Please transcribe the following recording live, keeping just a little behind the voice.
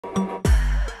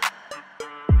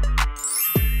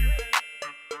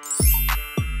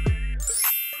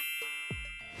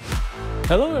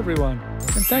Hello everyone,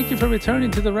 and thank you for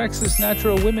returning to the Rex's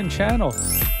Natural Women channel.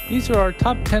 These are our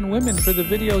top 10 women for the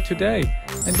video today.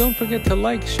 And don't forget to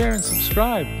like, share, and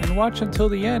subscribe, and watch until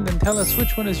the end and tell us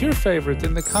which one is your favorite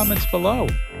in the comments below.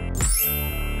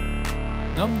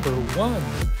 Number 1.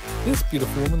 This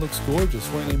beautiful woman looks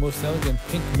gorgeous wearing a most elegant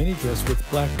pink mini dress with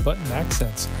black button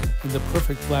accents and the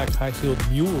perfect black high-heeled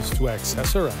mules to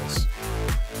accessorize.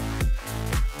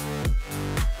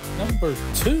 Number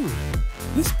 2.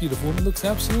 This beautiful woman looks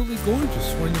absolutely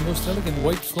gorgeous wearing the most elegant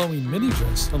white flowing mini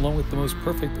dress along with the most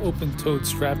perfect open-toed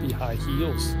strappy high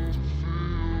heels.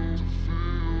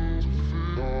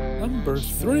 Number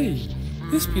 3.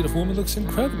 This beautiful woman looks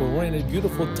incredible wearing a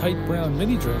beautiful tight brown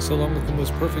mini dress along with the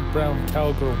most perfect brown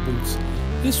cowgirl boots.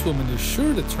 This woman is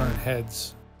sure to turn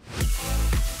heads.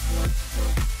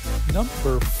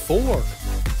 Number 4.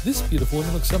 This beautiful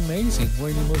woman looks amazing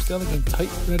wearing the most elegant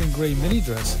tight red and gray mini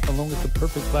dress along with the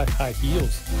perfect black high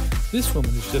heels. This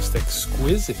woman is just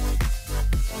exquisite.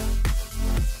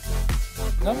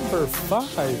 Number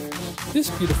 5.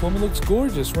 This beautiful woman looks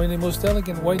gorgeous wearing a most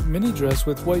elegant white mini dress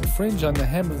with white fringe on the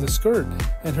hem of the skirt,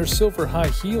 and her silver high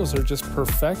heels are just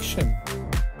perfection.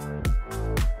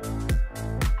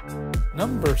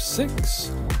 Number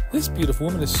 6. This beautiful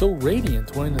woman is so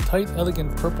radiant wearing a tight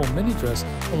elegant purple mini dress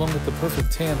along with the perfect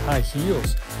tan high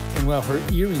heels, and wow, her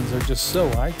earrings are just so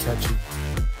eye-catching.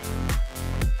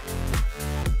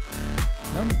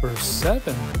 Number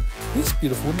 7. This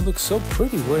beautiful woman looks so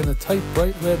pretty wearing a tight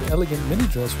bright red elegant mini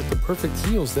dress with the perfect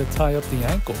heels that tie up the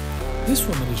ankle. This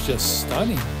woman is just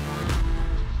stunning.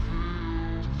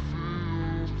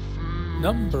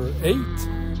 Number 8.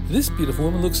 This beautiful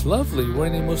woman looks lovely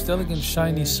wearing a most elegant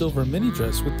shiny silver mini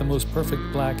dress with the most perfect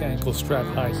black ankle strap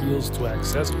high heels to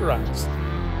accessorize.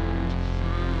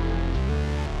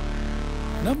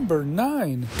 Number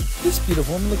 9. This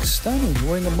beautiful woman looks stunning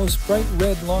wearing a most bright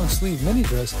red long sleeve mini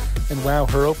dress, and wow,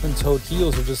 her open-toed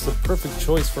heels are just the perfect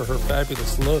choice for her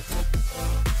fabulous look.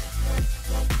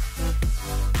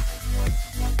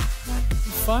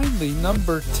 Finally,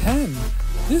 number 10.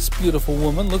 This beautiful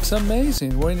woman looks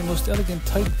amazing wearing the most elegant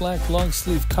tight black long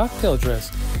sleeve cocktail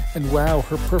dress, and wow,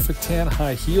 her perfect tan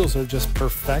high heels are just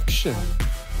perfection.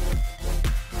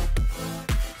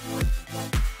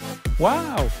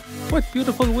 Wow, what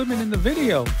beautiful women in the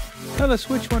video! Tell us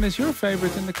which one is your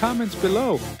favorite in the comments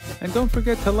below, and don't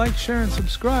forget to like, share, and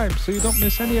subscribe so you don't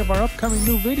miss any of our upcoming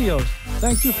new videos.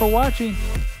 Thank you for watching.